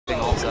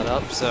that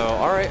up. So,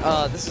 all right,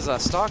 this is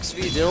Stoks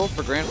v. Dill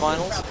for Grand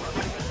Finals.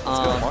 Let's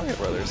go Mario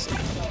Brothers.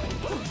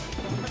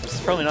 This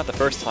is probably not the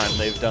first time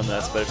they've done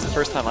this, but it's the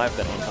first time I've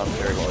been on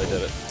commentary while they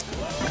did it.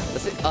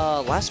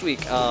 Last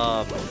week,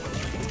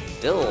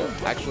 Dill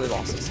actually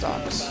lost to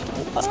Stoks.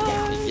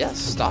 Yes,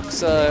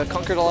 Stoks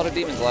conquered a lot of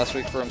demons last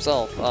week for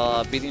himself,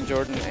 beating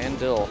Jordan and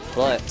Dill,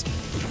 but...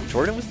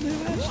 Jordan was in the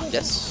match?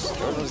 Yes,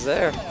 Jordan was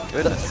there.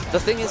 Goodness. The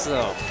thing is,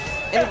 though,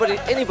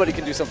 anybody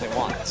can do something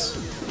once.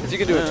 If you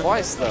can do it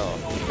twice, though,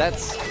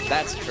 that's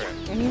a trick.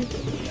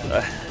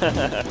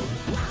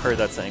 Heard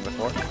that saying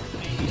before.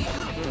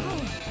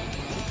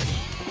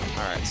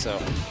 All right, so...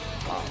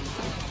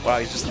 Wow,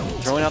 he's just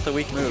throwing out the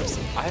weak moves.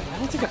 I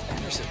don't think I've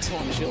ever seen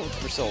someone shield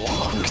for so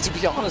long, to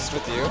be honest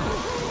with you.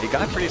 He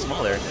got pretty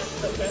small there.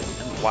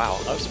 Wow,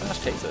 that was smash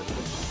takes it.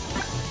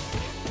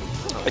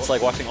 It's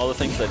like watching all the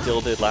things that Dill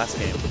did last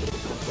game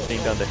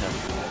being done to him.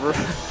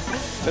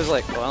 It was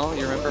like, well,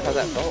 you remember how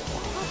that felt?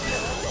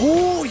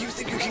 Oh, you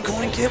think you can go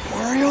and get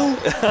Mario?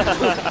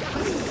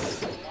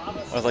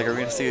 I was like, are we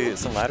going to see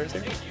some ladders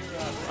here?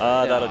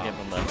 That'll give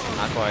him that.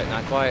 Not quite,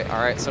 not quite.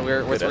 All right, so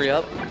we're 3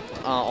 up.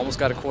 Almost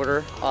got a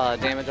quarter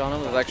damage on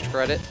him with extra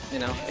credit, you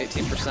know,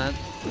 18%.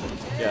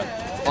 Yeah.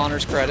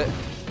 Honors credit.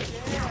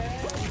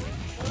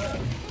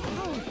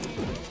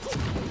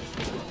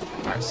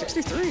 All right,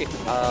 63.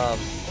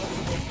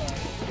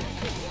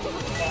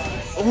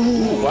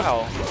 Ooh,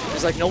 wow.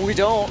 He's like, no, we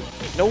don't.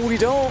 No, we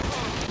don't.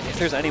 If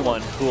there's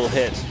anyone who will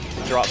hit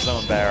drop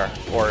zone bear,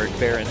 or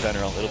bear in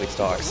general, it'll be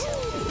Stoks.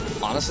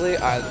 Honestly,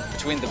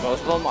 between the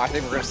both of them, I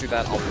think we're going to see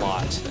that a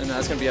lot. And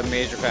that's going to be a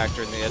major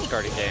factor in the edge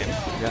guarding game.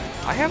 Yeah.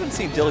 I haven't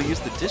seen Dill use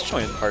the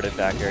disjoint part of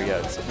back air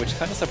yet, which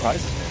kind of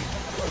surprises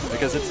me.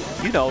 Because it's,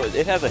 you know,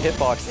 it has a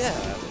hitbox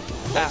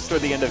after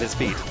the end of his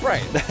feet.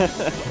 Right.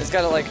 It's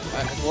got to, like,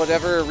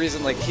 whatever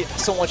reason, like,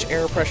 so much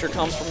air pressure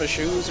comes from his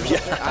shoes or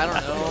something. Yeah. I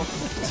don't know.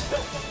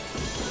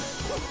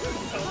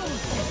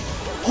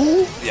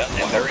 Oh, yeah,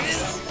 and there it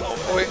is. Oh,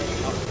 boy.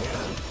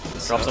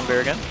 Drop some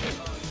bear again.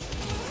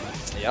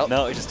 Yep.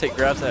 No, he just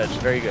grabs edge.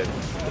 Very good.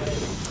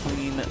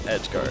 Clean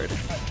edge guard.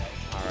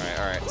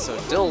 All right. So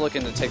Dill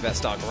looking to take that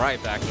stock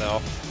right back,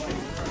 though.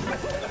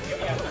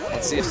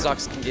 Let's see if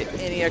Stoks can get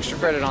any extra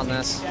credit on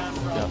this. Yeah.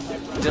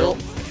 Dill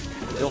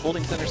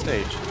holding center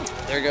stage.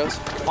 There he goes.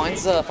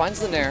 Finds the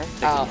nair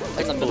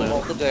in the middle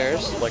of the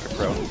dares. Like a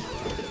pro.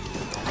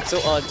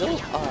 So Dill,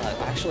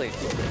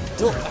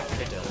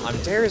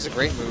 Dare is a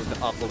great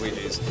move off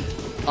Luigi's.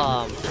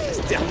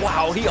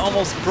 Wow, he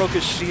almost broke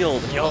his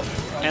shield. Yup.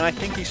 And I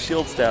think he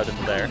shield stabbed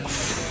into there.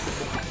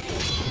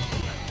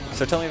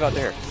 So tell me about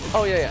Dare.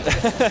 Oh, yeah.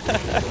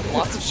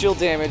 Lots of shield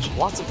damage,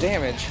 lots of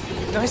damage.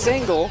 Nice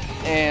angle,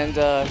 and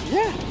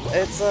yeah,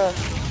 it's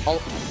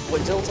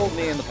what Dill told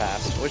me in the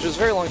past, which was a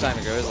very long time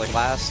ago. It was like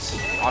last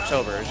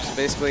October. It's just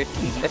basically,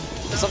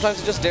 sometimes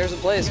it just dares in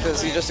place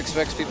because he just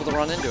expects people to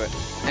run into it.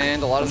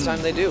 And a lot of the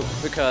time they do,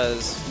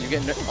 because you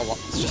get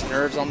it's just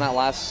nerves on that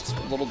last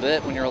little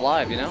bit when you're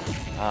alive, you know?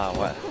 Ah,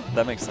 what?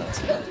 That makes sense.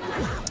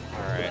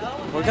 All right.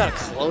 We got a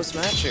close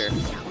match here.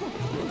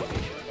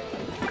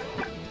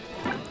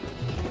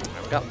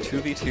 We got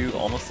 2v2,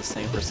 almost the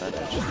same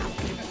percentage.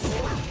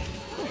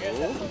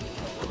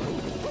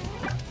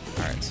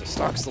 All right, so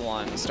Stoks the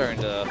one starting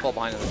to fall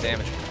behind in the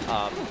damage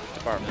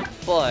department,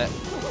 but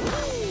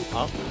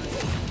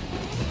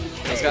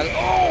he's got it.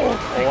 Oh,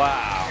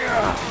 wow!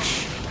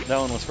 Gosh. That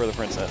one was for the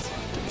princess.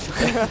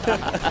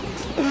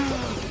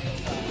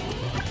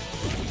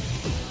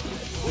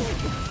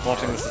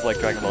 Watching this is like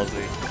Dragon Ball Z.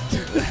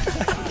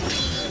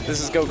 This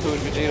is Goku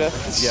and Vegeta.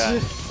 Yeah,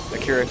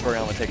 Akira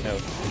Toriyama, take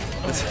note.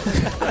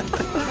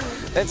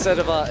 Instead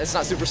of, it's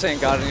not Super Saiyan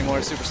God anymore,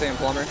 it's Super Saiyan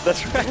Plumber.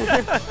 That's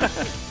right.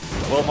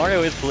 Well,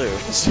 Mario is blue.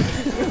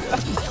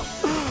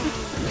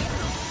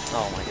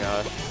 Oh my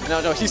god.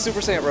 No, he's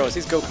Super Saiyan Rose,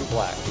 he's Goku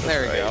Black.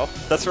 There we go.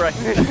 That's right.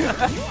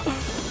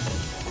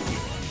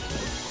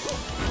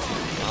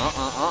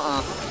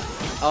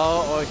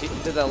 Oh, he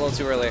did that a little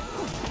too early.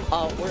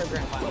 We're in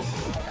Grand Finals.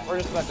 Okay, we're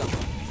just about done.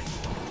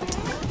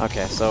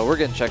 Okay, so we're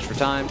getting checked for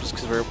time just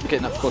because we're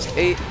getting up close to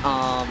 8.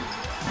 I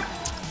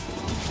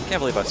can't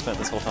believe I've spent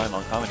this whole time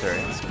on commentary.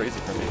 It's crazy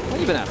for me. Well,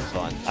 you've been having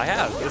fun. I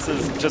have. This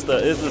is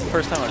the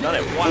first time I've done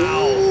it.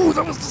 Wow, ooh,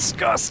 that was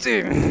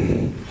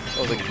disgusting.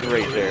 That was a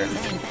great bear.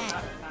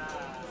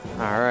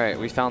 All right,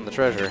 we found the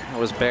treasure. It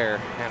was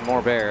bear and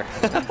more bear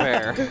and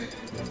bear.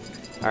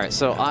 All right,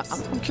 so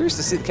I'm curious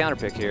to see the counter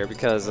pick here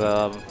because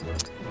do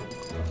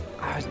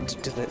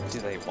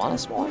they want a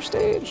smaller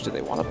stage? Do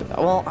they want a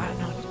well? I don't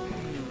know.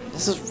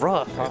 This is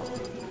rough.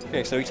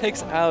 Okay, so he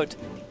takes out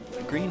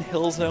Green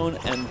Hill Zone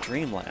and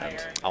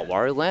Dreamland.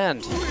 Alwari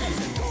Land.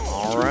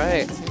 All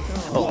right.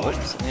 Oh, let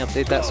me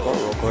update that score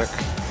real quick.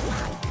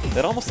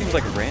 That almost seems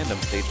like random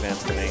stage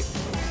bans to me.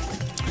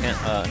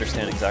 Can't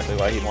understand exactly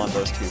why he'd want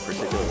those two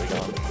particularly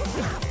gone.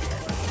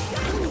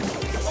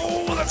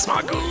 Oh, that's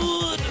not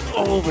good.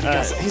 Oh, but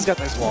he's got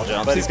nice wall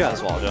jumps. He's got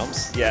his wall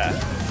jumps. Yeah.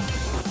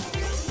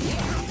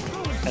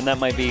 And that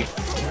might be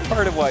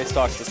part of why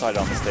Stoks decided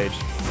on the stage.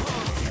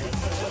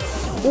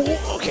 Ooh,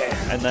 okay.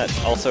 And that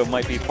also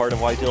might be part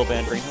of why Dill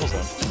banned Green Hill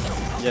Zone.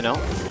 You know,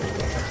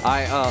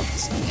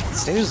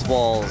 stages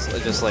walls are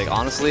just like,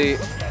 honestly,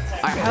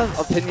 I have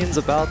opinions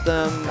about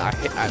them.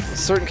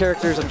 Certain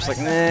characters, I'm just like,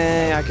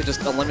 nah, I could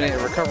just eliminate a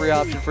recovery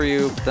option for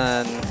you, but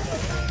then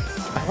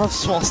I love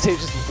small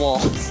stages with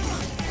walls.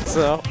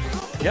 So,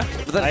 yeah.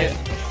 But then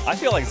I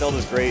feel like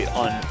Zelda's great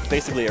on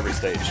basically every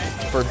stage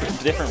for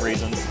different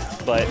reasons,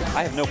 but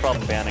I have no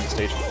problem banning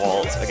stage with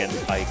walls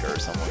against Ike or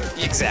someone.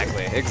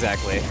 Exactly.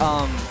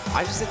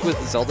 I just think with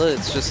Zelda,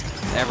 it's just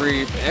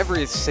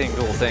every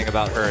single thing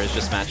about her is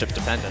just matchup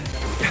dependent.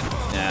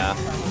 Yeah.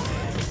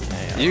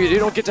 You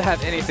don't get to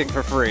have anything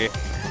for free.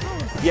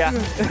 Yeah.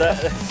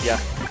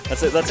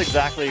 That's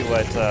exactly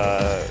what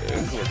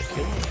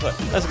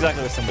that's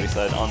exactly what somebody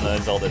said on the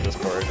Zelda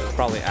Discord.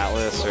 Probably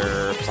Atlas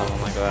or something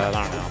like that.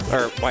 I don't know.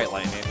 Or White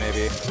Lightning,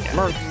 maybe.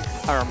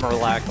 Or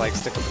Murlac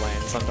likes to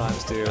complain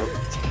sometimes too.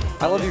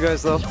 I love you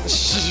guys though.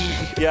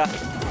 Yeah.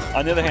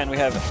 On the other hand, we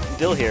have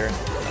Dill here.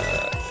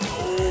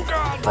 Oh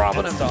God!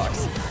 Robin and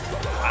Stoks.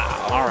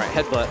 Wow. All right,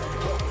 headbutt.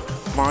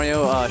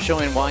 Mario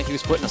showing why he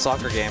was put in a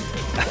soccer game.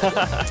 All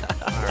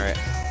right.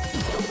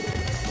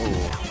 Ooh.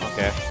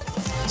 Okay.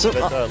 So,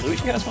 but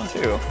Luigi has one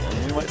too.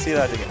 And you might see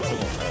that again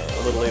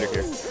a little later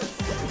here.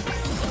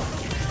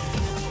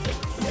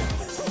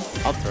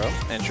 Up throw.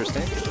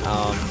 Interesting.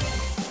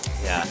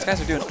 Yeah, these guys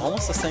are doing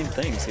almost the same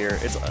things here.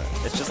 It's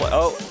just like,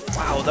 oh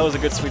wow, that was a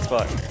good sweet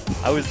spot.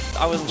 I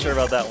wasn't sure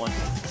about that one.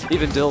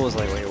 Even Dill was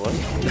like, wait, what?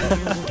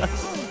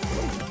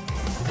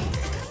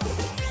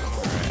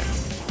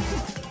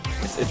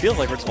 It feels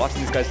like we're just watching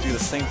these guys do the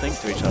same things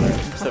to each other.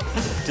 Except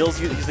Dill's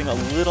using a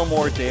little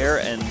more dare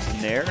and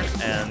nair,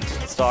 and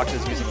Stoks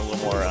is using a little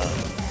more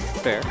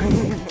fair.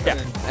 Yeah.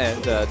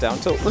 And down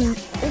tilt.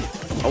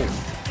 Oh.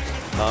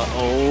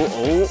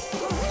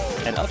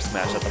 And up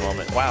smash at the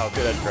moment. Wow,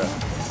 good edge grab.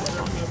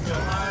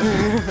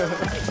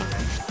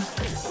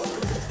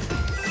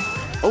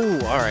 Oh,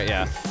 all right,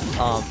 yeah.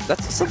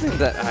 That's something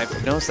that I've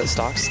noticed that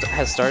Stoks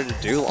has started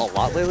to do a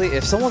lot lately.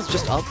 If someone's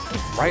just up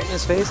right in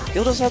his face,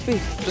 he'll just up B.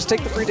 Just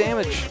take the free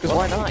damage, because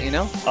why not, you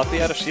know? Up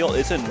B out of shield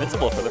is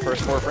invincible for the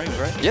first 4 frames,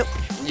 right? Yep.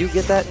 You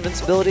get that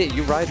invincibility,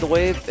 you ride the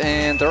wave,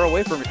 and throw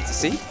away from it to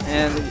see.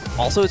 And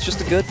also, it's just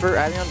good for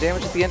adding on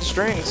damage at the end of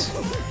strings.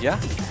 Yeah.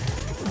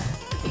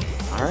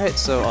 All right,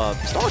 so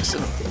Stoks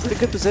in a pretty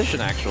good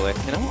position, actually,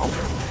 you know?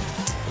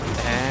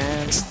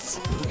 And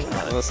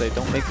I was gonna say,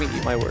 don't make me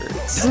eat my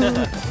words.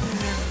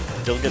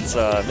 Dill gets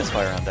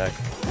misfire on deck.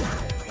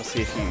 We'll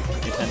see if he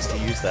intends to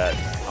use that.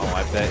 Oh,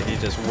 I bet he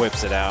just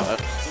whips it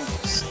out.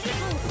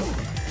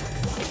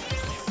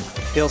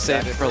 He'll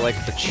save it for like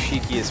the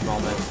cheekiest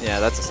moment. Yeah,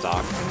 that's a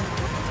stock.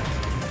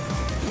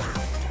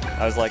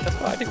 I was like, that's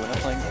what I do when I'm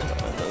playing.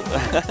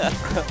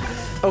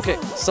 Okay,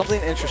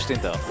 something interesting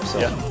though. So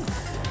yeah.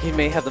 He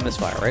may have the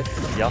misfire, right?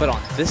 Yeah. But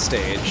on this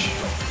stage,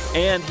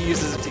 and he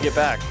uses it to get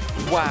back.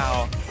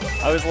 Wow.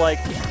 I was like,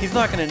 he's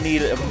not going to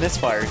need a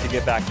misfire to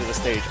get back to the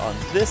stage on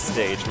this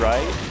stage,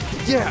 right?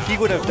 Yeah. He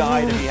would have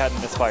died if he hadn't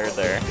misfired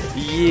there.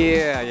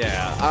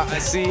 Yeah. I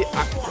see.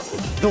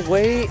 The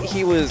way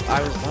I was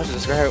about to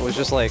describe it was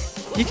just like,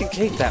 he can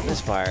cake that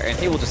misfire and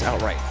he will just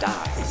outright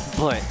die.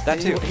 But that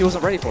too, he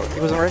wasn't ready for it.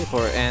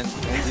 And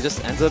he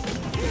just ends up,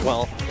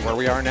 well, where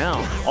we are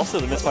now. Also,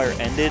 the misfire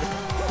ended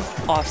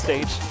off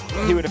stage.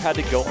 He would have had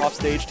to go off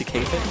stage to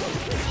cape it,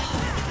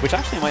 which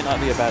actually might not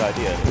be a bad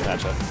idea in this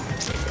matchup.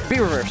 B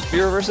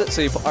reverse it,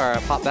 so you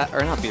pop that,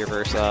 or not B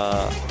reverse, jump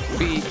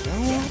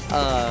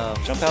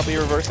out, B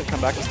reverse, and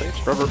come back to stage?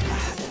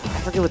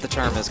 I forget what the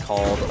term is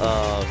called,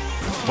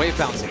 wave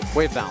bouncing,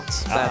 wave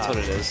bounce, that's what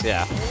it is,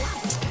 yeah.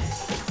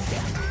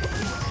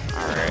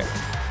 Alright,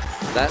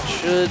 that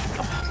should,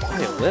 why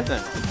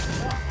living?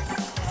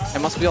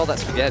 It must be all that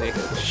spaghetti.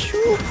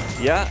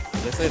 Yeah,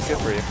 they say it's good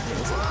for you.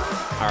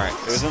 Alright.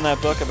 It was in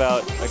that book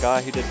about a guy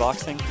who did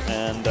boxing,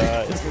 and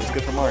it's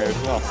good for Mario as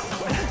well.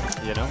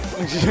 You know?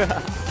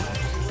 Yeah.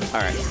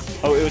 Alright.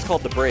 Oh, it was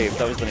called The Brave.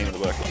 That was the name of the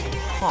book.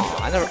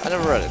 Huh, I never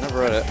read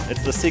it,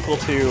 It's the sequel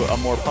to a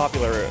more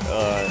popular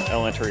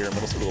elementary or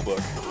middle school book,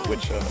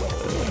 which I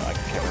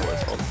can't remember what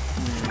it's called.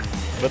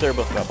 But they're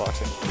both about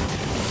boxing.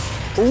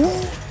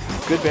 Ooh!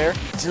 Good bear.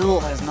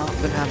 Dill has not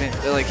been having,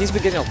 like, he's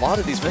been getting a lot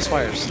of these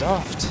misfires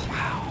stuffed.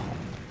 Wow.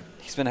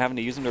 He's been having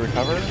to use them to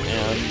recover,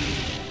 and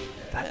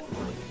that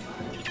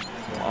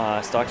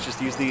Stoks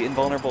just used the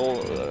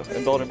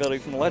invulnerability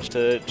from the ledge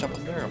to jump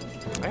under him.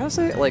 I gotta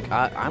say, like,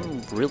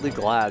 I'm really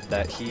glad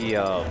that he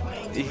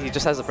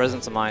just has the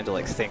presence of mind to,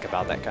 like, think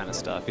about that kind of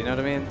stuff, you know what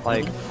I mean?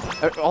 Like,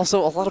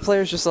 also, a lot of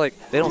players just, like,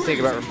 they don't think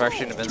about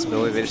refreshing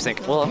invincibility, they just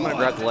think, well, I'm gonna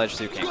grab the ledge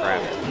so you can't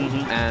grab it.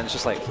 And it's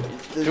just like,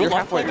 you're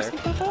halfway there.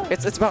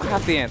 It's about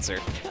half the answer.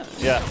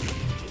 Yeah.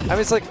 I mean,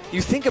 it's like,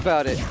 you think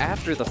about it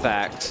after the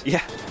fact.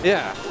 Yeah.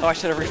 Yeah. Oh, I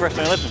should have refreshed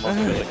my legend more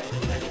quickly.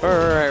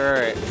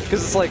 Right.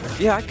 Because it's like,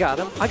 yeah, I got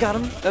him.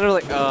 And they're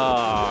like,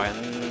 oh,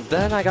 and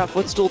then I got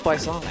footstooled by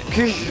Sonic.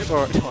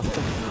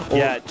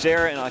 Yeah,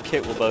 Jarrett and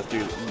Kit will both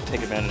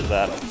take advantage of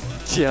that.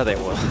 Yeah, they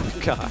will.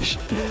 Gosh.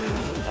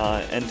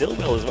 And Dill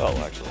will as well,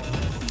 actually.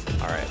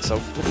 All right.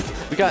 So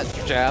we got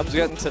jabs.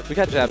 We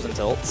got jabs and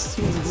tilts.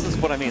 This is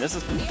what I mean. This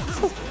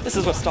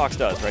is what Stoks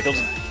does, right? They'll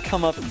just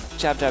come up,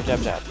 jab, jab,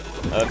 jab, jab.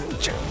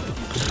 Jab.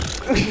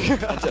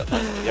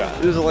 Yeah.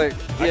 It was like,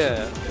 Actually,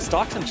 yeah.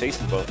 Stoks and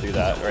Jason both do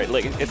that, right?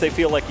 Like, if they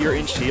feel like you're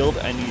in shield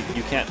and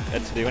you can't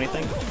do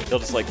anything, they'll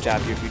just like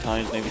jab you a few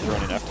times, maybe throw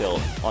in an F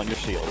tilt on your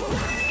shield.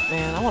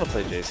 Man, I want to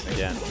play Jason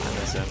again. I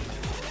miss him.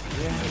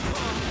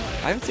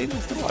 I haven't seen him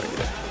still a lot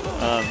either.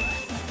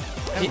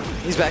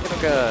 He's back in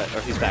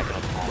he's back in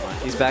Oklahoma.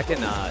 He's back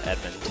in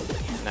Edmond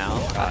now.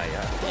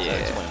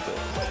 Yeah.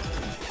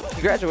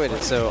 He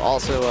graduated, so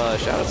also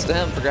shout outs to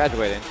him for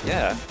graduating.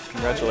 Yeah,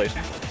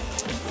 congratulations.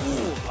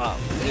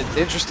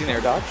 Interesting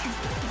air dodge,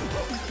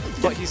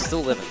 but he's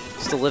still living.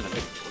 Still living.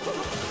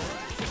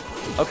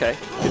 Okay.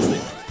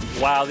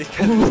 Wow, these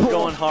guys are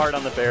going hard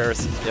on the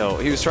bears. Yo,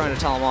 he was trying to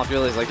tell him off.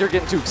 He's like, "You're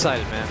getting too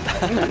excited,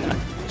 man.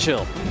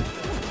 Chill."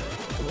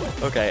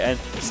 Okay, and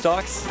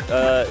Stoks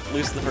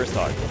loses the first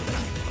stock.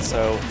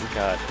 So we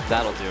got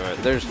that'll do it.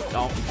 There's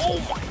oh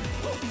my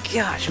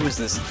gosh, who is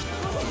this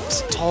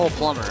tall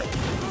plumber?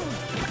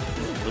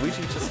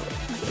 Luigi just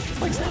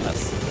like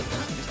Samus.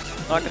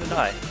 Not gonna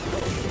die.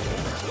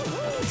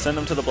 Send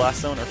him to the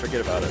blast zone or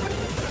forget about it.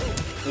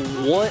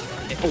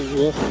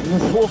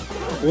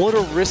 What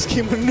a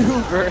risky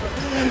maneuver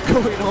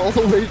going all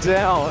the way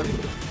down.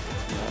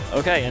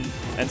 Okay,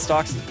 and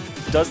Stoks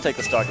does take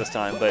the stock this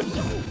time, but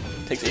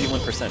takes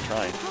 81%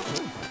 trying.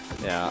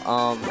 Yeah,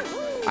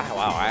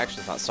 wow, I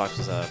actually thought Stoks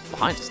was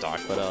behind the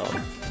stock, but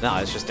no,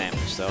 it's just damage,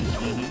 so.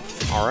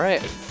 All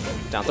right,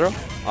 down throw,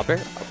 up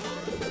air.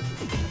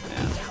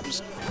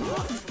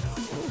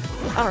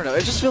 I don't know,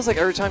 it just feels like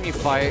every time you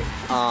fight,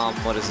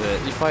 what is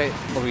it? You fight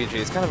Luigi,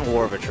 it's kind of a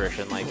war of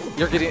attrition. Like,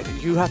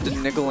 you have to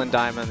nickel and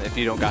diamond if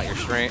you don't got your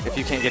string, if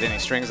you can't get any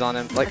strings on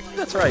him. Like,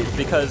 that's right,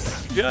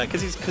 because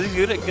he's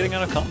good at getting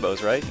out of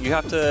combos, right? You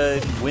have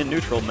to win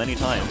neutral many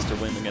times to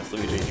win against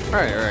Luigi.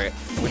 Right.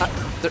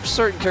 There's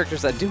certain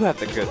characters that do have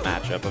the good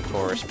matchup, of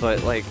course,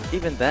 but like,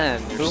 even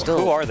then, you're still...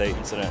 Who are they,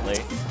 incidentally?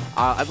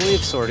 I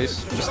believe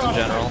Swordies, just in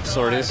general,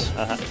 Swordies.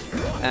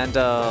 And,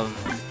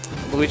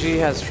 Luigi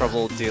has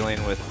trouble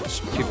dealing with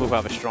people who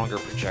have a stronger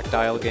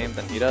projectile game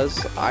than he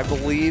does, I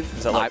believe.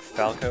 Is that like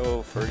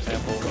Falco, for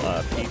example?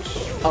 Peach?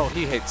 Oh,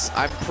 he hates...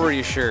 I'm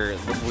pretty sure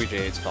Luigi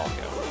hates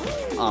Falco.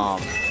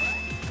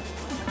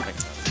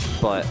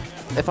 But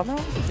if I'm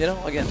wrong, you know,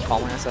 again,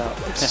 call my ass out.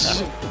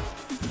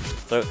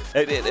 So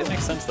it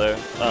makes sense, though,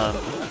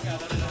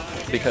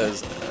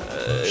 because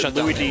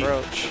Luigi...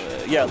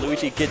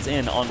 Luigi gets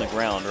in on the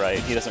ground, right?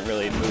 He doesn't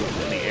really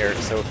move in the air,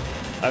 so...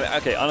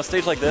 okay, on a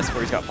stage like this where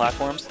he's got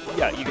platforms,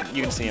 yeah,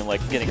 you can see him like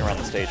getting around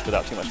the stage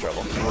without too much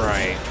trouble.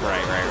 Right.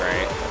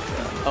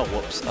 Oh,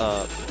 whoops.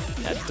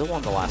 Yeah, still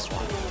on the last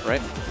one,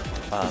 right?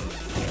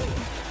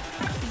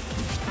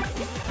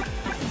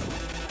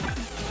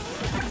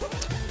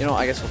 You know,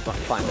 I guess we'll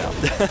find out.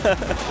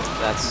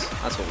 That's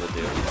what we'll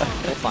do.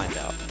 We'll find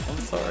out. I'm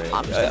sorry.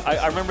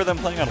 I remember them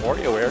playing on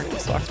WarioWare.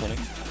 Stoks winning.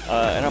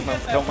 And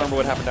I don't remember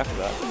what happened after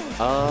that.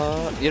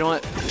 You know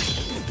what?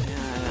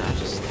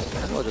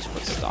 I'll just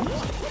put Stoks.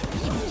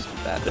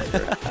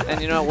 And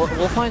you know,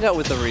 we'll find out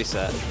with the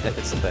reset if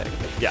it's a thing.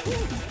 Yeah.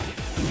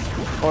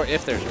 Or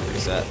if there's a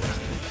reset.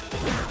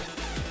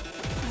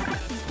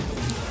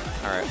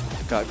 All right,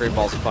 got great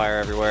balls of fire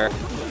everywhere.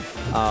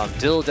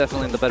 Dill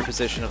definitely in the better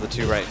position of the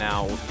two right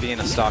now, being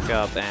a stock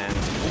up and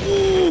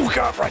ooh,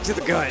 got right to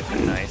the gut.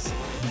 Nice.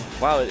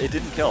 Wow, it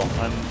didn't kill.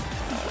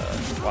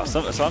 Wow.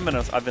 So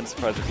I've been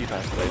surprised a few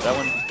times today. That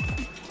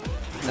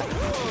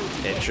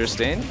one.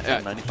 Interesting.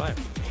 95.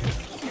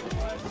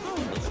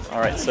 All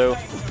right, so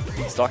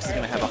Stoks is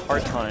going to have a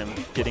hard time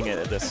getting it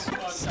at this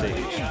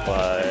stage,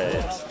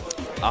 but...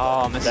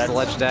 Oh, misses the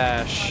ledge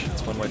dash.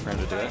 That's one way for him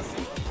to do it.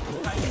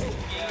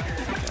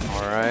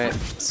 All right,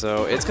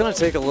 so it's going to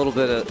take a little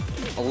bit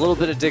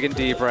of digging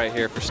deep right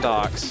here for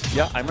Stoks.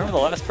 Yeah, I remember the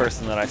last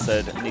person that I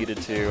said needed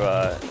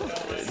to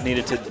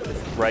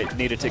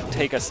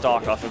take a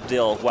stock off of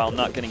Dill while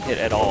not getting hit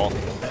at all.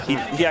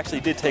 He actually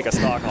did take a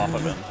stock off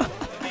of him.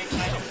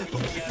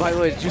 By the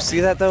way, did you see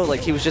that though? Like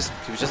he was just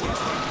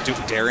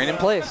daring in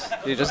place.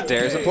 He just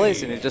dares in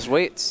place and he just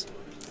waits.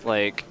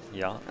 Like,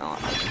 yeah.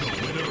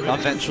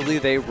 Eventually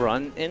they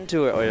run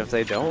into it, or if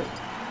they don't,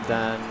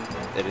 then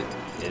it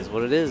is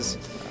what it is.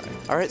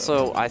 All right,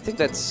 so I think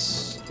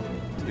that's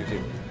 2-2.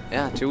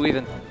 Yeah, 2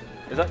 even.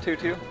 Is that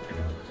 2-2?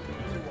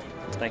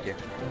 Thank you.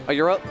 Oh,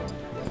 you're up?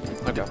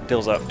 Okay.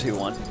 Dill's up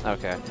 2-1.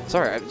 Okay.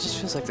 Sorry, it just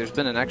feels like there's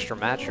been an extra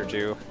match or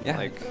two. Yeah.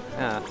 Like,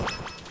 yeah.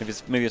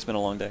 Maybe it's been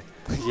a long day.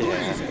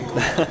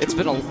 Yeah. it's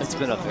been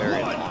a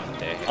very long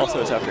day.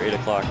 Also, it's after 8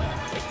 o'clock.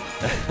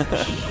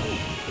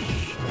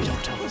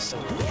 Don't tell us so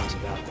much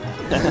about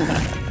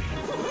that.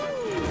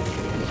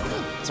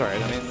 It's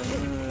alright. I mean,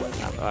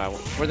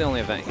 we're the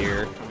only event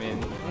here. I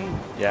mean,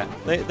 yeah,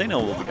 they know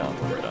we'll be gone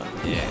when we're done.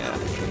 Yeah.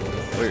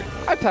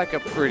 I pack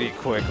up pretty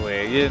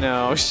quickly, you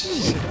know.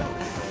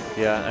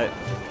 Yeah.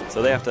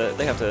 So they have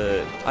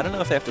to. I don't know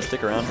if they have to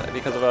stick around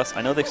because of us.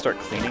 I know they start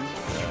cleaning,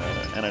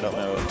 and I don't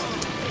know.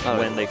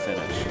 when they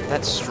finish.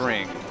 That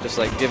string, just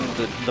like give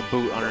him the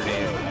boot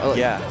underneath. Oh,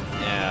 Yeah.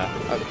 Yeah.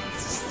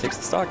 Takes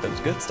the stock. That's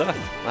good stuff.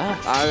 Wow.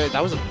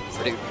 That was a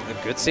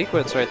good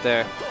sequence right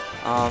there.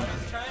 All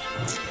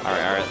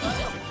right.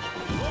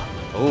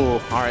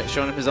 Oh, all right.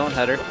 Showing him his own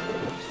header.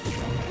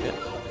 Yeah.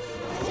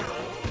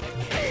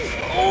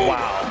 Oh,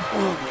 wow.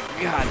 Oh,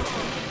 my God.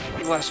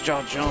 Last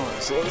John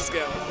Jones. Let's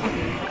go.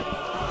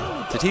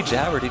 Did he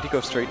jab or did he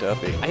go straight to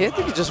up B? I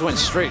think he just went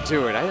straight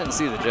to it. I didn't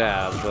see the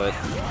jab, but...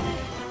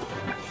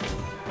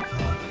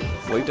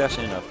 Wave dash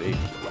in up B.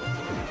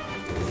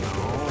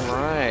 All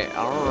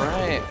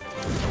right.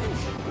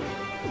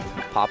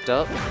 Popped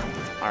up.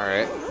 All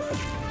right.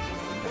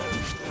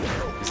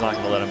 He's not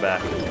going to let him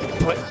back.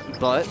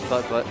 But,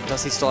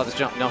 does he still have his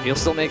jump? No, he'll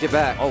still make it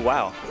back. Oh,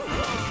 wow.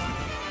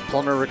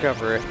 Plumber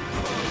recovery.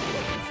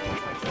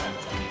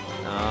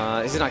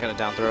 He's not going to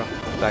down throw.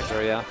 Back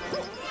throw, yeah.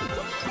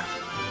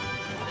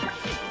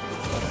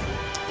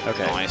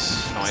 Okay.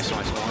 Nice.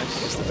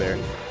 Just the bear.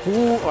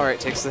 Ooh, all right,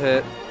 takes the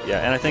hit.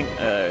 Yeah, and I think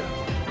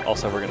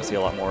also we're going to see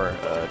a lot more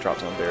drop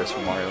zone bears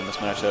from Mario in this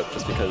matchup,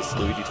 just because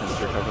Luigi tends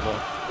to recover well.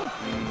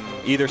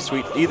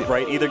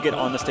 Either get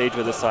on the stage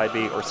with his side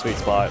B or sweet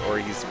spot, or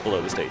he's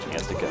below the stage and he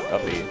has to get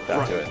up B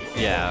back to it.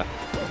 Yeah.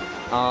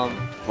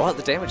 Well,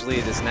 the damage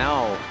lead is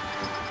now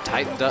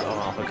tightened up.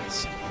 Oh, okay.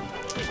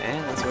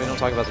 And that's why we don't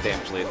talk about the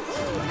damage lead,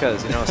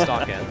 because, you know,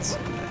 stock ends.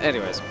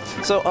 Anyways,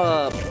 so,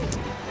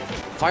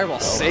 Fireball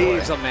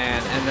saves a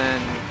man, and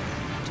then,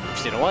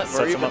 you know what?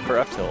 Sets him up for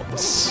F tilt.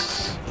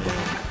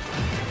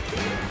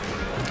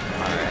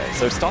 Alright,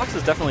 so Stoks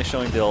is definitely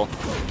showing Dill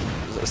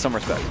some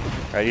respect.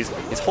 Right,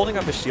 he's holding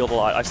up his shield a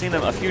lot. I've seen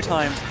him a few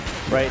times,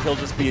 right? He'll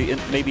just be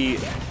maybe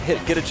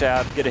get a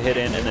jab, get a hit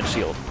in, and then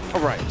shield. Oh,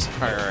 right. It's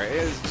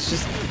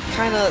just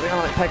kind of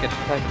like pecking.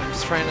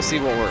 Just trying to see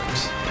what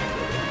works.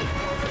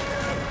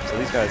 So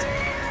these guys,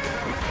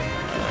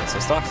 so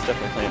Stoks is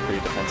definitely playing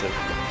pretty defensive.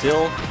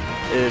 Dill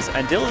is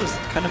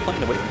kind of playing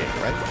the waiting game,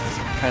 right? He's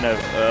kind of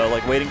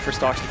like waiting for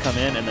Stoks to come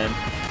in and then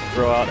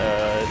throw out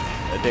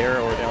a dare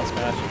or a down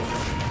smash.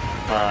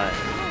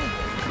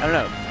 I don't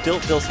know.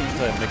 Dill seems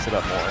to mix it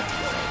up more.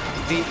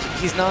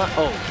 He's not.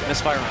 Oh,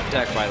 misfire on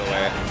deck, by the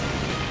way.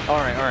 All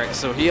right.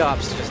 So he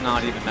opts to just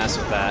not even mess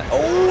with that.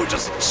 Oh,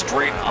 just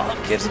straight up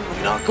gives him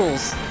the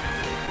knuckles.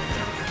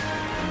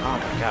 Oh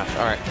my gosh.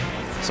 All right.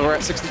 So we're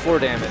at 64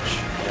 damage.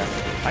 Yeah.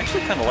 I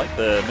actually kind of like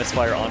the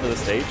misfire onto the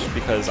stage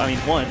because, I mean,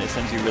 one, it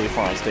sends you really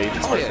far on stage.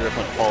 It's hard for your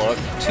opponent to follow up.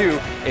 Two,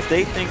 if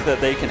they think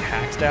that they can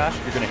hack dash,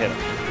 you're going to hit them.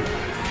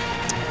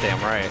 Damn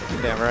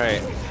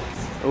right.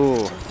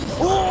 Ooh.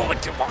 Oh,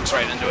 like two walks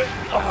right into it.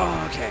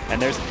 Oh, okay.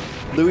 And there's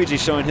Luigi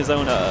showing his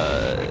own,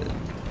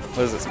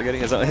 what is it, spaghetti?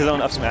 His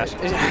own up smash.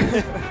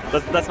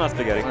 That's not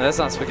spaghetti. That's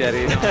not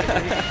spaghetti. No.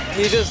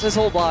 His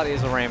whole body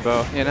is a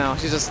rainbow, you know?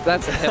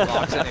 That's the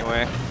hitbox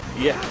anyway.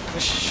 Yeah.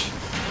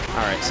 All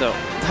right, so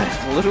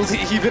literally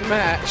even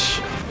match.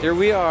 Here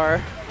we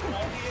are.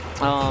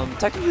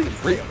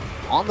 Technically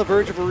on the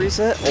verge of a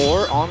reset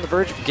or on the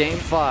verge of game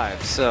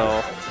 5.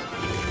 So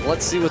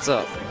let's see what's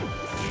up.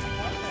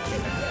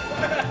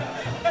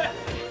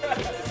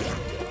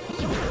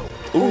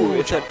 Ooh,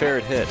 it's that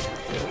Barrett hit.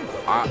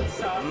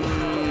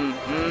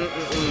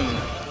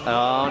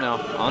 Oh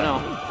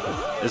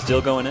no. Is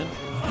Dill going in?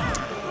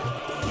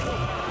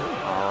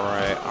 All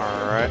right.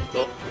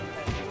 Oh.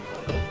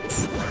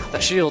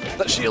 That shield.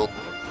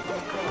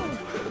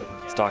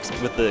 Stoks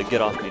with the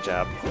get off me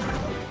jab.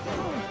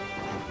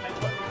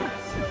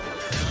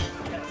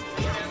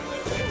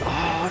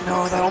 Oh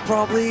no, that'll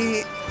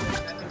probably.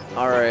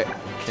 All right.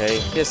 Okay.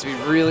 He has to be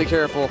really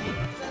careful.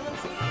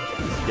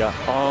 Yeah.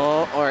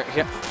 Oh, all right.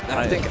 Yeah.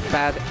 I think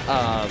bad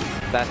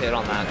hit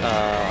on that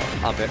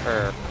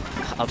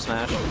up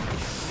smash.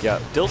 Yeah.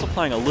 Dill's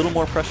applying a little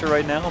more pressure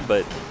right now,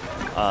 but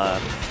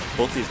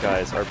both these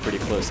guys are pretty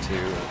close to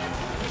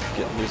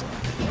getting loose.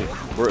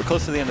 We're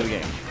close to the end of the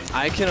game.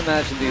 I can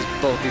imagine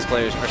both these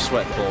players are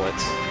sweating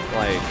bullets.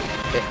 Like,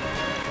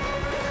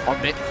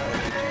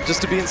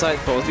 just to be inside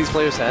both these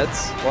players'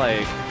 heads,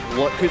 like,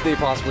 what could they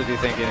possibly be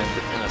thinking in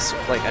a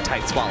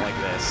tight spot like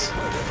this?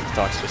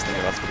 Stoks just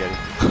thinking about spaghetti.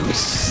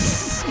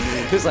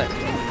 He's like,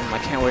 I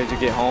can't wait to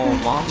get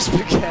home, Mom,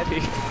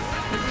 spaghetti.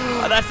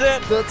 That's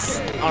it.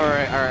 All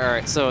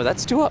right. So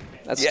that's 2 up.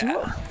 That's 2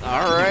 up.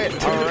 All right.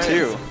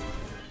 2.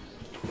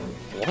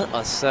 What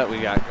a set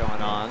we got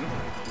going on.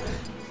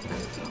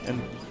 And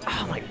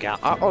oh my god.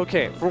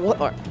 Okay, for what?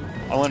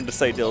 I wanted to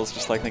say Dill's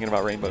just like thinking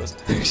about rainbows.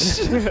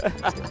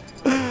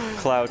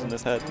 Clouds in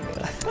his head.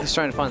 He's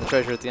trying to find the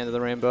treasure at the end of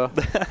the rainbow.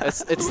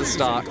 It's the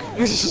stock.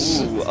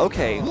 Ooh,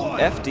 okay.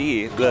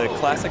 FD, the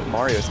classic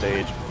Mario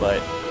stage,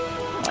 but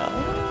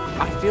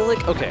I feel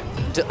like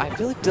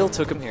Dill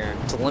took him here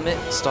to limit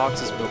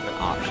Stoks' movement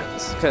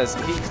options because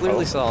he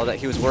clearly saw that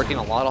he was working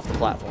a lot off the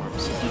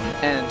platforms,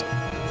 and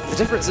the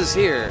difference is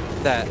here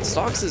that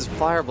Stoks'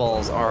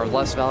 fireballs are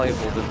less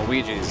valuable than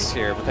Luigi's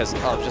here because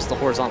of just the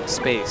horizontal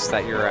space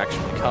that you're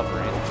actually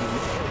covering.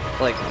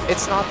 Like,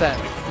 it's not that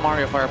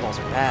Mario fireballs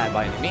are bad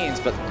by any means,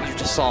 but you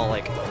just saw,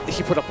 like,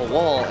 he put up a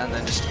wall and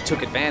then just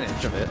took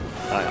advantage of it.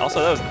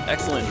 Also, that was an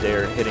excellent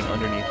dare hitting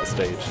underneath the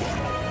stage.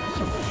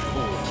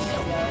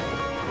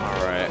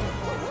 All right.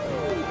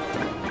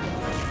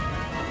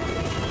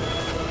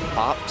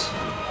 Popped.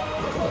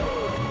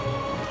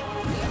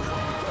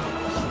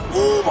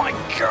 Oh my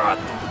god!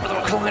 The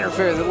recliner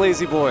fair, the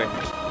lazy boy.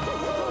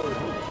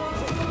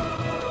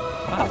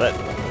 Wow, that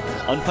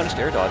unpunished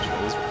air dodge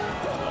was...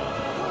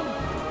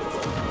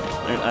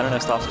 I don't know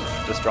if Stoks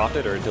just dropped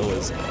it or Dill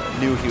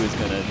knew he was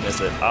going to miss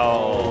it.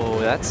 Oh,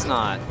 that's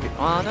not...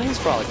 Oh, no, he's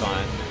probably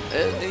fine.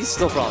 He's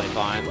still probably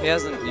fine. He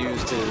hasn't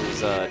used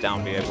his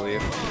down B, I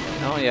believe.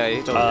 Oh, yeah,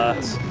 he totally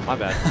has. My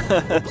bad.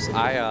 Oops,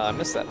 I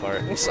missed that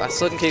part.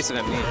 Sudden case of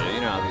amnesia.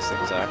 You know how these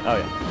things are. Oh,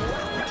 yeah.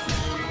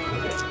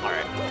 All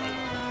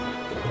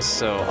right.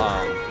 So,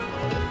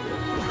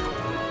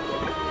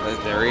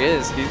 there he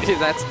is.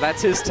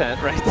 That's his tent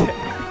right there.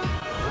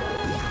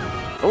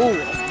 Oh,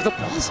 the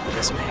balls on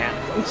this man.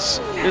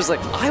 He was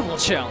like, I will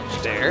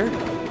challenge Dare.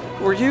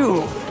 Who are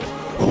you?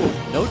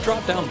 No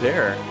drop down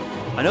Dare.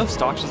 I know if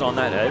Stoks is on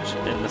that edge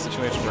and the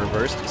situation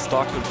reversed,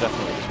 Stoks would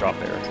definitely just drop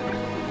Dare.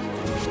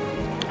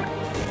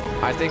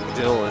 I think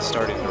Dill is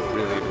starting to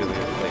really, really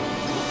like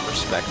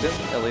respect him,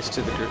 at least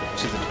to the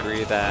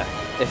degree that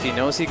if he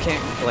knows he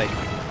can't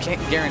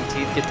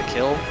guarantee to get the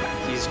kill,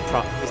 he's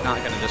not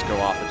going to just go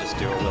off and just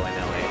do it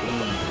willy-nilly.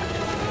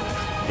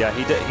 Yeah,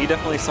 he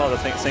definitely saw the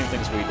same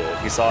things we did.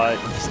 He saw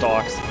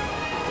Stoks,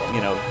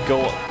 you know,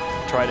 go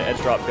try to edge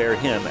drop bear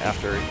him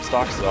after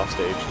Stoks is off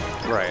stage.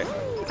 Right.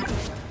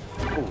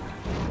 Ooh.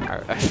 All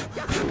right.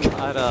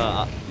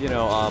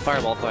 Got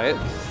fireball fight.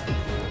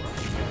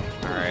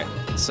 All right.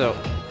 So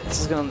this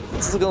is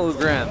gonna look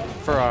grim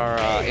for our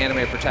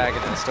anime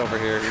protagonist over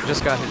here who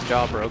just got his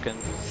jaw broken.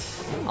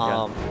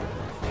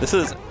 This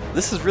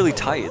is really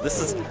tight. This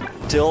is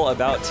Dill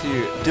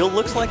Dill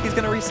looks like he's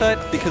gonna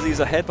reset because he's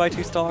ahead by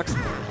 2 stocks,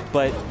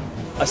 but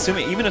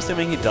even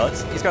assuming he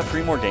does, he's got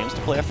 3 more games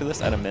to play after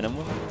this at a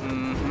minimum.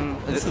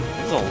 This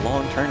is a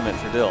long tournament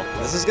for Dill.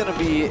 This is gonna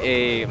be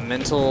a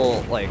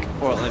mental,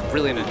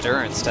 really an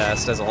endurance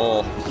test as a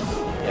whole.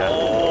 Yeah.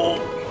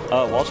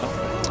 Wall jump.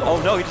 Oh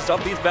no, he just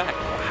up B's back.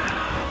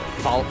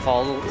 Follow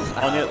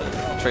on the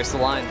trace the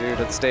line, dude,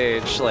 at the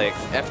stage. Like,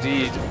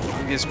 FD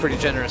is pretty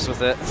generous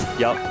with it.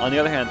 Yep. On the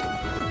other hand,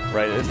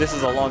 right, if this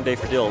is a long day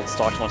for Dill,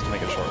 Stoks wants to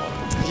make it a short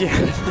one. Yeah.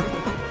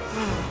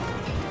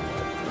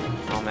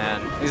 Oh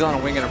man, he's on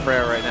a wing and a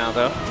prayer right now,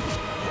 though.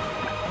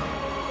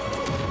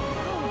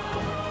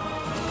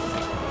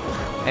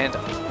 And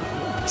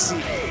see,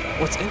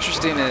 what's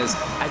interesting is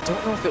I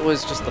don't know if it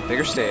was just the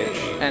bigger stage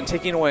and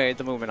taking away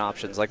the movement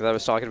options like that I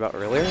was talking about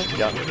earlier,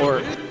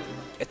 or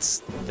it's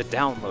the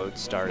download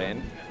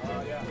starting.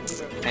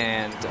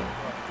 And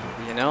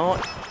you know,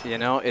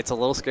 it's a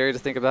little scary to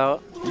think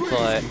about,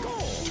 but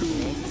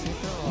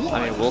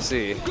I mean, we'll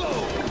see.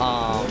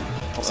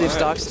 We'll see if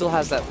Stoks still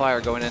has that fire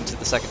going into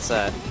the second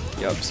set.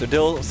 Yep. So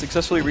Dill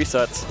successfully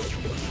resets.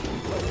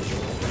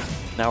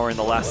 Now we're in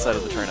the last set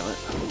of the tournament.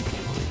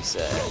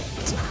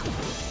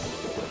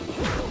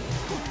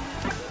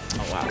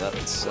 Oh wow,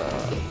 that's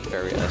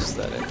very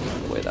aesthetic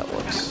the way that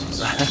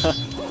looks.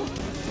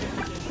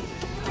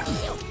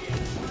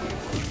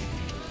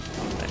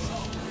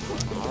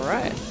 All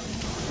right.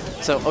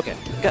 So okay,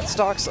 got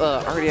Stoks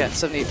already at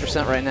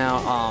 78% right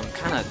now.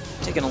 Kind of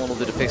taking a little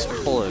bit of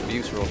full of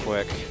abuse real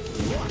quick.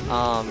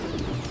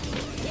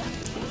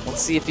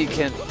 Let's see if he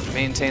can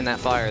maintain that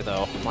fire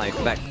though, like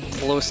that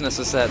closeness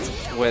of sets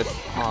with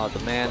the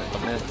man, the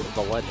myth,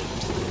 the legend,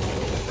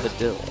 the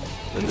Dill.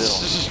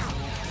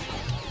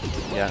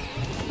 Yeah.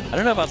 I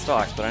don't know about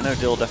Stoks, but I know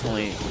Dill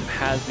definitely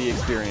has the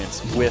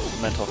experience with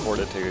mental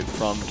fortitude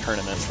from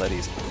tournaments that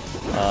he's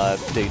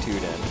day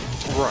 2'd in.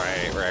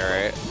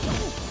 Right.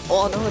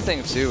 Well, another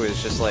thing too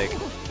is just like,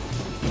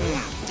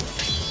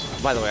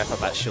 by the way, I thought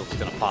that shield was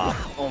gonna pop.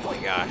 Oh my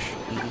gosh.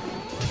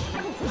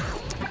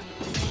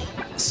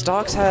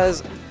 Stoks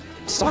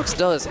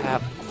does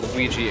have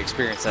Luigi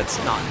experience that's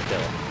not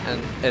Dill,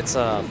 and it's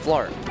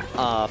Flart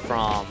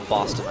from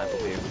Boston, I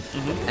believe.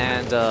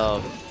 And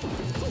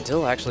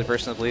Dill actually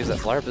personally believes that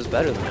Flarp is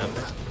better than him.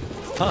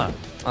 Huh.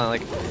 I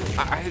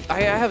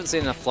haven't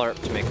seen enough Flarp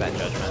to make that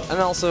judgment. And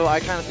also, I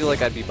kind of feel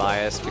like I'd be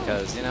biased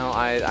because, you know,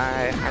 I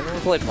never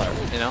played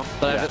Flarp, you know?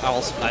 But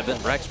yeah. I've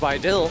been wrecked by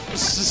Dill.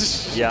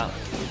 Yeah.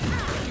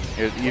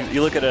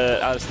 You look at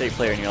an out-of-state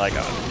player and you're like,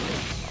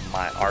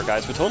 oh, our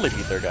guys would totally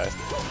beat their guys.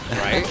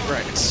 Right.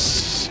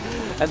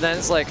 And then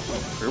it's like,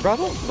 crew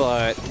battle?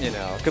 But, you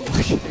know,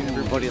 complicating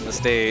everybody in the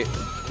state.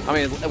 I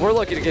mean, we're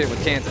lucky to get it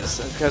with Kansas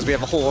because we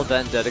have a whole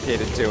event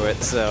dedicated to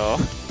it, so.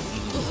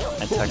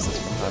 And Texas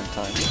from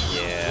time to time.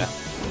 Yeah.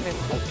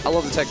 I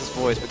love the Texas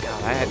boys, but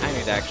God, I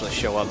need to actually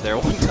show up there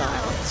one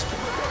time.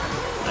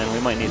 And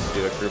we might need to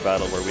do a crew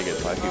battle where we get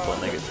 5 people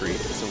and they get 3,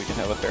 so we can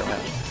have a fair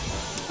match.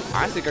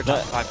 I think our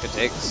top 5 could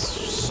take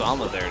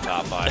some of their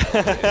top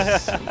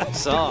 5.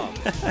 Some.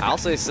 I'll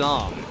say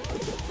some.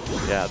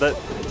 Yeah,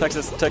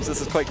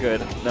 Texas is quite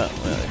good. No,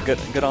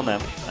 good on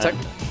them.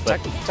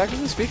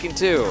 Technically speaking,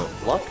 too,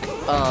 Luck.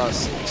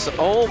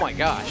 Oh my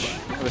gosh,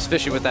 I was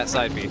fishy with that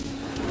side B.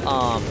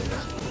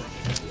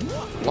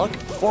 Luck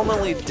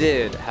formerly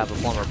did have a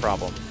plumber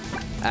problem,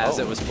 as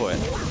it was put.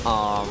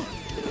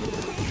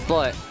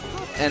 But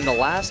in the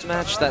last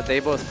match that they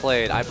both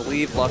played, I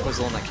believe Luck was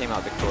the one that came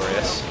out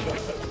victorious.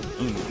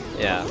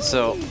 Yeah,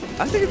 so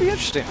I think it'd be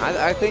interesting.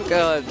 I think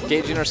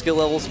gauging our skill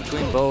levels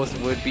between both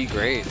would be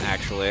great,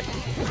 actually.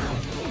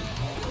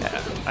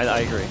 Yeah, I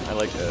agree. I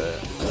like the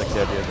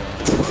idea of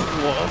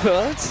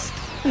What?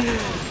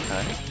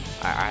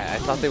 I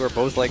thought they were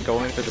both like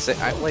going for the same.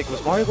 Like,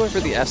 was Mario going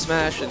for the F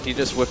smash and he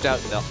just whipped out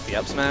the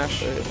up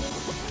smash?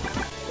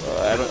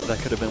 That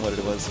could have been what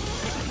it was.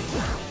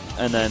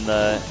 And then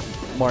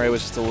Mario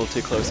was just a little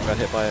too close and got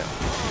hit by it.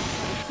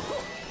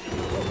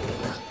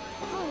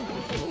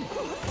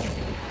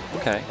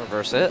 Okay.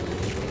 Reverse it.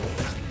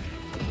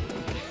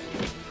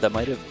 That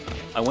might have.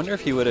 I wonder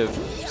if he would have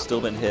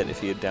still been hit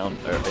if he had gone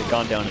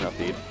down in up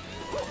beat.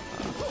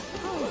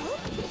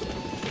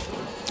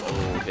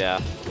 Oh yeah.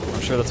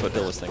 I'm sure that's what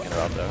Dill was thinking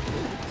about though.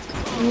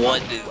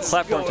 What is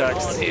platform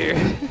text here?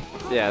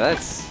 Yeah,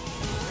 that's.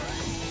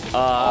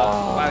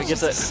 Wow, I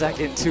guess a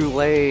second too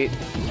late.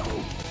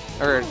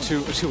 Or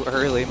too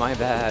early, my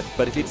bad.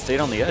 But if he'd stayed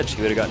on the edge,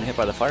 he would have gotten hit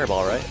by the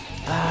fireball, right?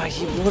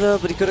 He would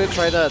have, but he could have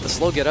tried the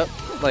slow get up,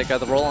 like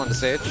the roll on the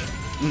stage.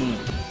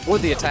 Or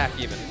the attack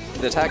even.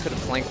 The attack could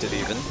have flanked it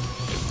even.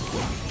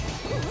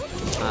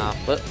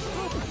 But,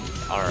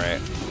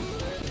 alright.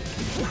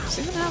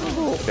 See them have a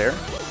little fair?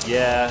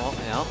 Yeah. Well,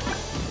 yeah.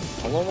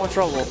 A little more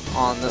trouble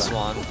on this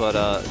one, but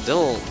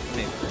Dill, I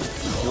mean,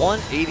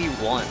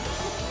 181.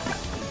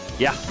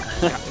 Yeah.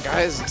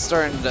 Guys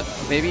starting to,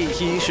 maybe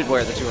he should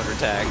wear the 200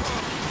 tag.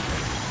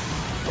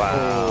 Wow.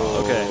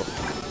 Oh. Okay.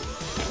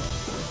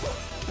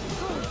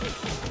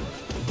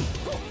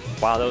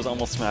 Wow, that was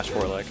almost Smash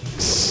 4 like.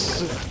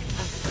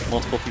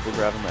 Multiple people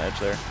grabbing the edge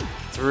there.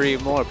 3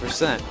 more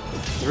percent.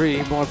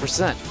 3 more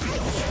percent.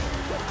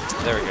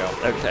 There we go.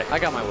 Okay. I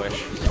got my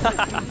wish.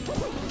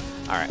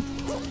 All right.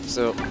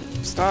 So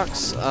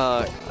Stoks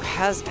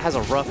has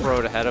a rough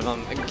road ahead of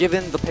him,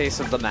 given the pace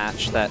of the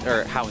match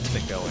or how it's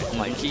been going.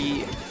 Like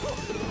he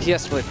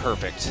has to play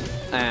perfect,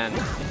 and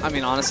I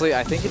mean honestly,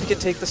 I think if he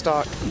could take the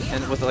stock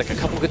and with like a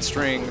couple good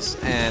strings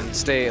and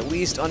stay at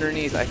least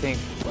underneath, I think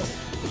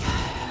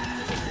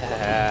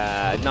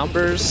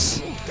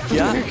numbers.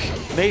 Yeah,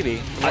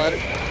 maybe.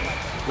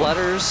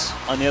 Letters.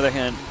 On the other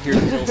hand, here's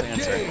Dill's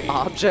answer.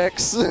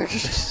 Objects.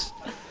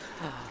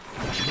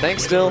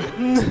 Thanks, Dill.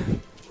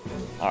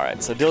 All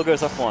right, so Dill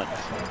goes up 1.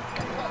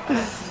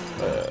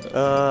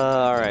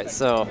 All right,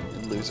 so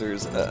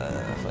losers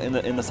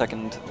in the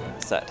second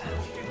set.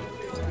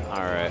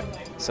 All right,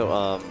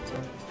 so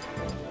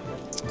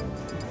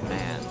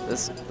man, the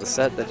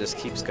set that just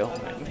keeps going.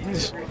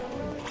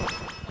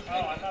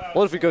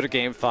 What if we go to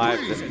game 5?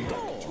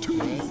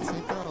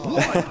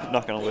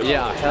 Not gonna lose.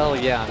 Yeah, hell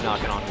yeah, I'm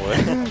knocking on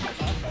wood.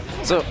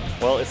 So,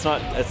 well, it's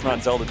not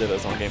Zelda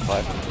Dittos on game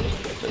 5.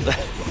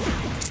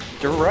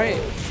 You're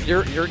right.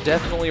 You're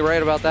definitely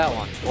right about that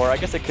one. Or I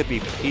guess it could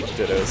be Peach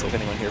Dittos if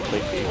anyone here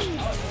played Peach,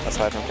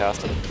 aside from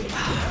Castle.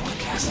 I want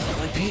Castle to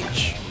play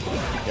Peach.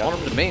 Yeah. I want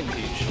him to main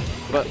Peach.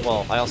 But,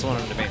 well, I also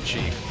want him to main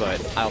Sheik, but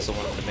I also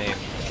want him to main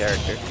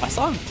character. I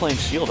saw him playing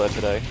Shielda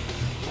today.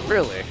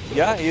 Really?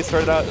 Yeah, he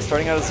starting out as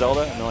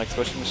Zelda and then like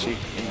switching to Sheik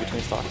in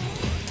between stocks.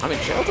 I mean,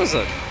 Shielda's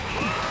a...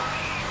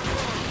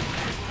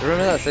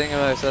 Remember that thing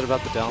I said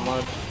about the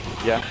download?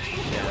 Yeah.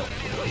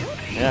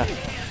 Yeah.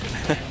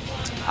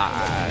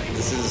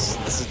 This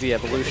is the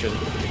evolution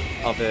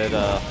of it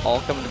all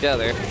coming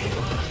together.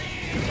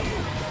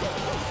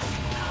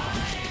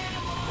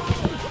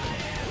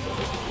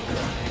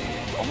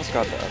 Almost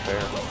got that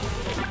there.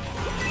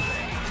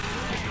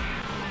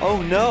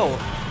 Oh no!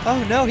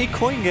 Oh no! He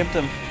coin gimped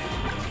him.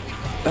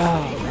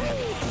 Oh man!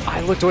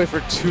 I looked away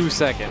for 2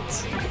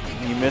 seconds.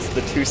 You missed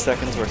the 2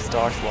 seconds where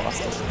Stoks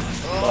lost it.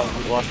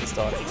 Lost the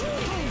Stoks.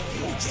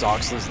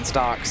 Stoks losing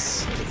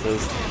Stoks.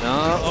 This is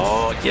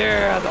oh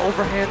yeah, the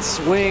overhand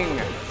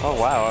swing. Oh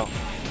wow.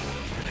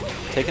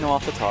 Taking him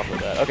off the top of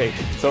that. Okay,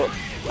 so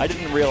I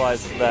didn't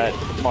realize that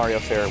Mario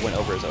Fair went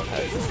over his own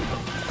head,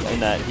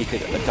 and that he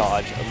could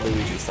dodge a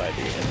Luigi side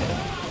B and hit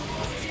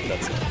him.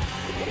 That's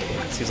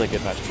it. Seems like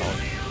good match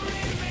knowledge.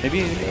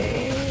 Maybe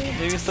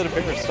instead of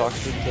Fair, Stoks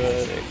should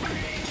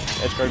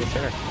edge guard with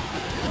Fair.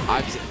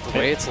 The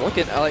way it's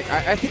looking,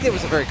 I think it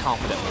was a very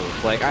confident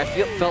move. Like I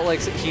felt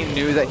like he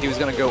knew that he was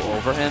going to go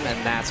over him,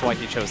 and that's why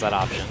he chose that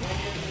option.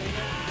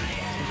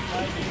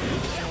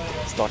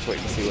 Stoks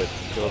waiting to see what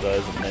Dill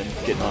does, and then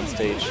getting on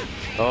stage.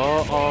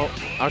 Oh.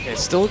 Okay,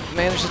 still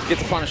manages to get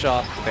the punish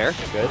off. Fair.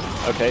 Good.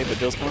 Okay, but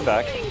Dill's coming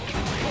back.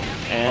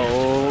 And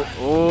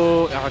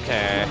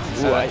okay.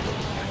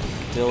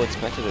 Dill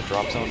expected a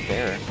drop zone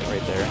Fair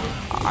right there.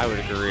 I would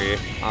agree.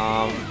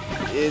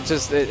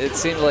 It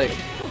seemed like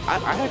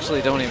I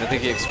actually don't even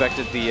think he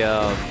expected the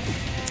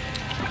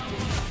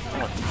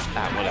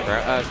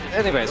whatever.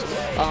 Anyways,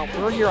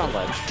 we're here on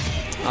ledge.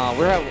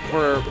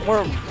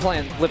 We're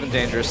playing living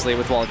dangerously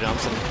with wall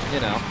jumps, and you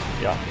know.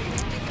 Yeah.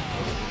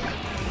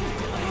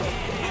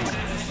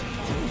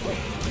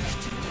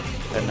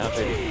 And now,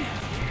 baby.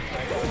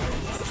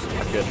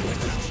 Good.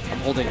 I'm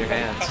holding your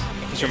hands.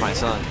 Because you're my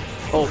son.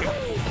 Oh.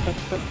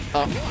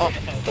 Oh.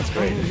 That's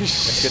great.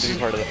 It's good to be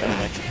part of the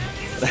family.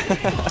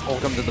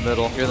 Welcome to the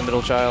middle. You're the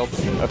middle child.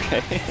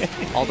 Okay.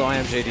 Although I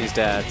am JD's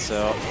dad,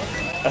 so.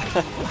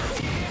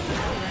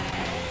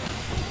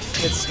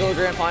 It's still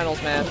grand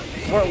finals, man.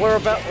 We're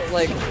about,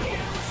 like,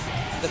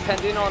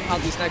 depending on how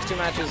these next two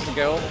matches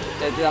go,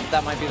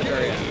 that might be the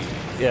very end.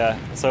 Yeah,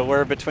 so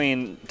we're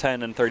between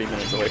 10 and 30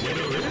 minutes away.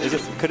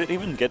 Could it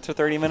even get to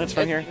 30 minutes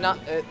from here?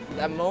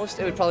 At most,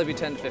 it would probably be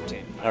 10 to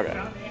 15. Okay.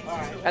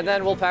 And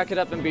then we'll pack it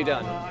up and be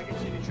done.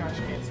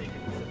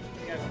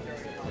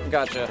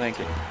 Gotcha. Thank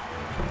you.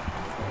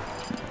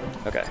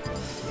 Okay.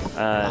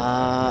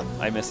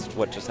 I missed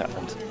what just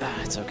happened.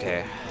 It's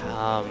okay.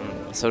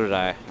 So did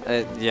I.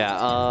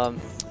 Yeah,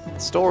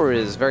 store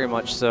is very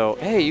much so,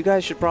 hey, you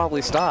guys should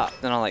probably stop.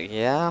 And I'm like,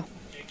 yeah?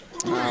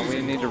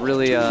 We need to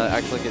really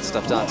actually get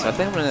stuff done. So I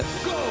think I'm gonna...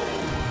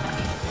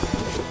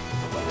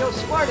 Yo,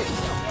 Smarty!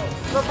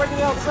 Start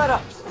bringing out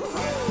setups!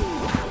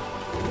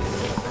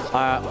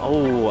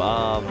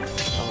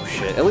 Oh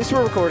shit. At least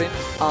we're recording.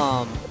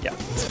 Yeah.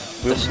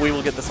 We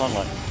will get this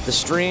online. The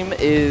stream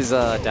is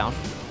down.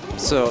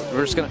 So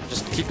we're just gonna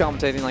keep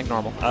commentating like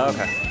normal.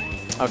 Okay.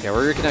 Okay,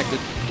 we're reconnected.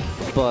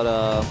 But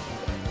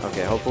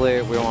okay,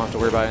 hopefully we won't have to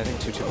worry about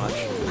anything too much.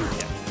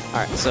 Yeah.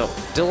 Alright, so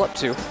Dill up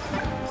 2.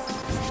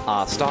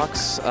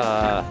 Stoks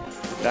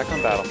back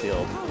on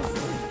Battlefield.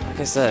 Like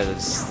I said,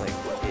 it's like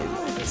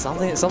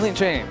something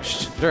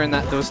changed during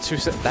that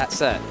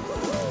set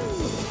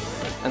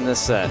and this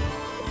set.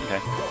 Okay.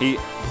 He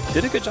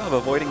did a good job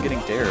avoiding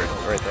getting dared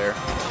right there.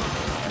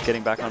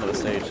 Getting back onto the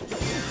stage.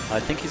 I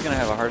think he's gonna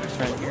have a harder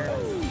time here.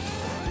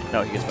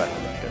 No, he gets back.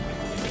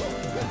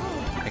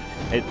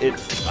 Good.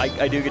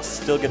 I do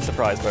still get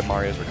surprised by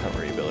Mario's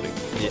recovery ability.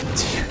 Yeah.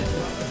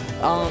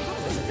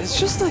 It's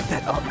just like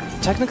that.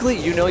 Technically,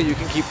 you know you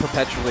can keep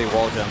perpetually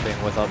wall jumping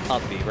with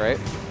up B, right?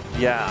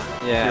 Yeah.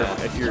 Yeah.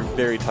 If you're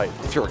very tight.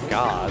 If you're a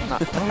god.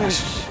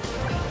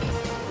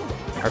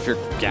 Or if you're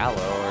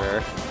Gallo,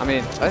 or... I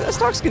mean,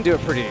 Stoks can do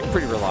it pretty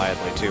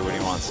reliably, too, when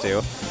he wants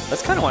to.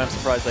 That's kind of why I'm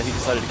surprised that he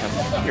decided to come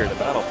here to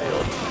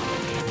Battlefield.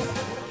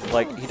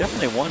 Like, he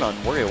definitely won on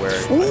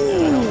WarioWare.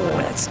 Ooh,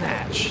 net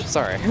snatch.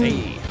 Sorry.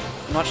 Hey.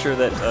 I'm not sure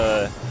that,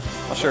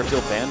 not sure if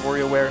he'll ban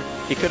WarioWare.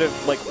 He could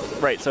have, like,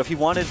 right, so if he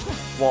wanted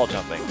wall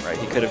jumping, right,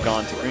 he could have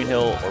gone to Green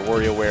Hill or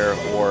WarioWare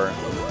or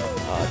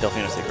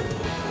Delfino Secret.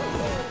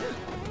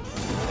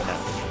 Yeah.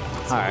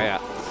 Alright, yeah.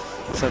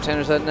 So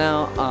Tanner's head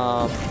now,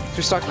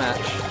 2-stock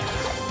match.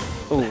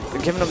 Ooh,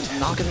 giving him,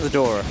 knocking on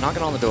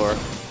the door.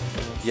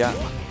 Yeah,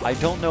 I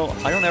don't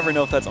ever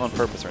know if that's on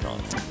purpose or not.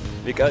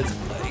 Because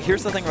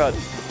here's the thing about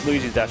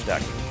Luigi's dash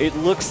attack. It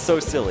looks so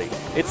silly.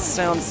 It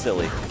sounds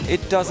silly.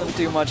 It doesn't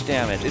do much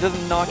damage. It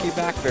doesn't knock you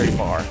back very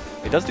far.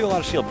 It does do a lot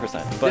of shield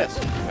percent, but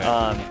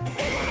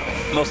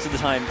most of the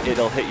time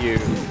it'll hit you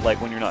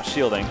like when you're not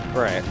shielding.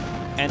 Right.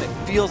 And it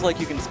feels like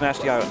you can smash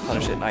the eye out and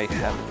punish it, and I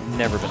have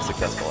never been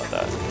successful at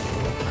that.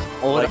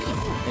 Well, like,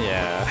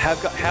 yeah.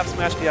 Have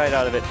smashed the eye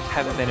out of it,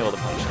 haven't been able to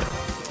punish it.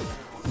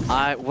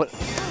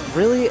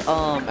 Really,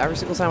 every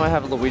single time I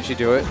have Luigi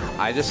do it,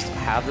 I just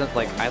have them,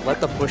 like, I let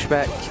the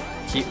pushback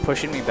keep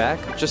pushing me back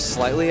just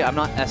slightly. I'm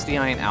not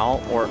SDIing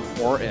out or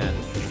in.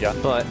 Yeah.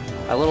 But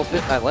I let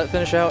it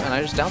finish out and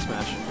I just down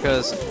smash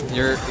because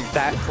you're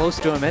that close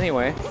to him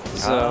anyway.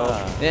 So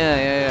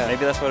yeah.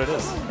 Maybe that's what it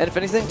is. And if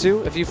anything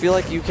too, if you feel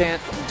like you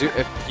can't do,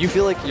 if you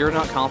feel like you're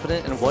not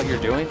confident in what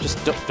you're doing, just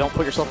don't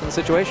put yourself in the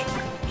situation.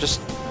 Just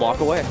walk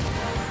away.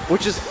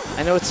 Which is,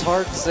 I know it's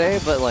hard to say,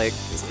 but like,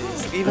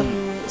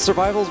 even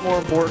survival's more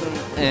important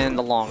in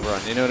the long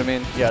run, you know what I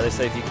mean? Yeah, they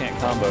say if you can't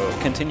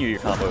continue your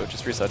combo,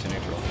 just reset to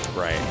neutral.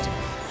 Right.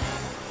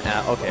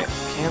 Okay,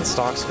 can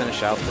Stoks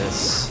finish out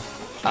this,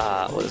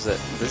 what is it?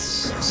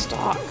 This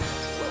stock.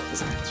 It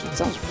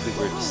sounds really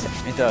weird to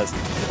say. It does.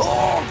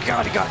 Oh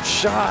god, he got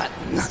shot!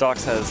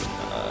 Stoks has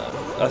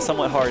a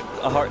somewhat hard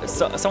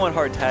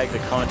tag to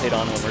commentate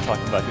on when we're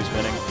talking about who's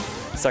winning.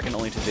 Second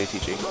only to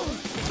JTG.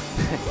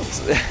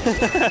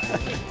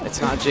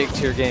 It's not Jake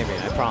Tier Gaming,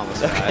 I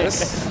promise,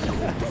 guys.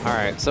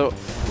 Alright, so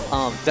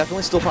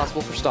definitely still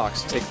possible for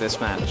Stoks to take this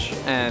match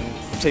and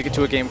take it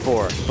to a game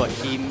 4, but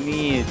he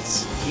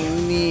needs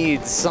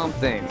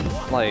something,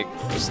 like,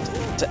 just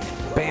to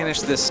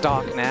banish this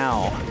stock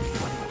now.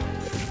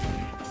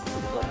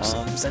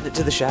 Send it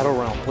to the Shadow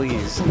Realm,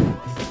 please.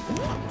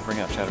 Bring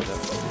out Shadow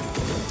Depth.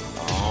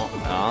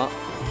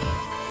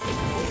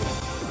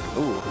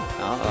 Ooh.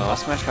 Uh-oh.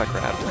 Smash got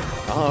grabbed.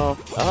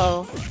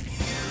 Uh-oh.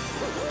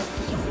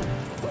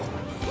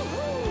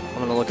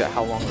 I'm gonna look at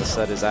how long the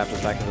set is after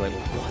the fact and be like,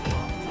 what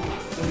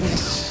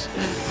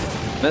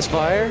the?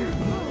 Misfire?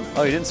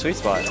 Oh, you didn't sweet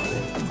spot.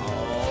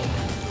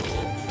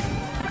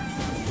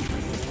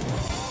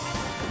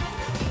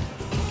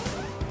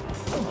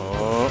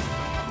 Oh.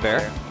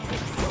 Bear?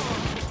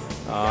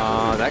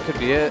 That could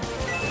be it.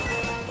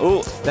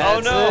 Ooh.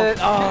 That's oh no! it.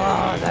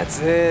 Oh, that's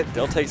it.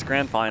 Dill takes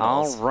grand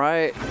finals. All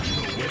right.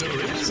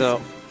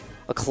 So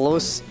a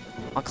close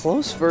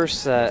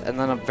first set, and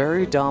then a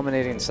very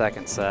dominating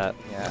second set.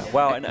 Yeah.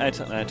 Wow. And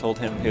I told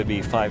him he would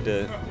be 5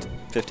 to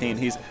 15.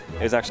 It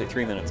was actually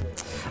 3 minutes.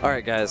 All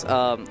right, guys.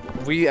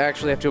 We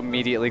actually have to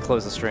immediately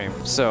close the stream.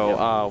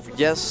 So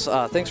yes,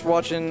 thanks for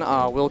watching.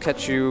 We'll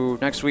catch you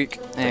next week.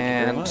 Thank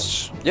you very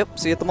much. Yep.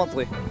 See you at the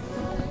monthly.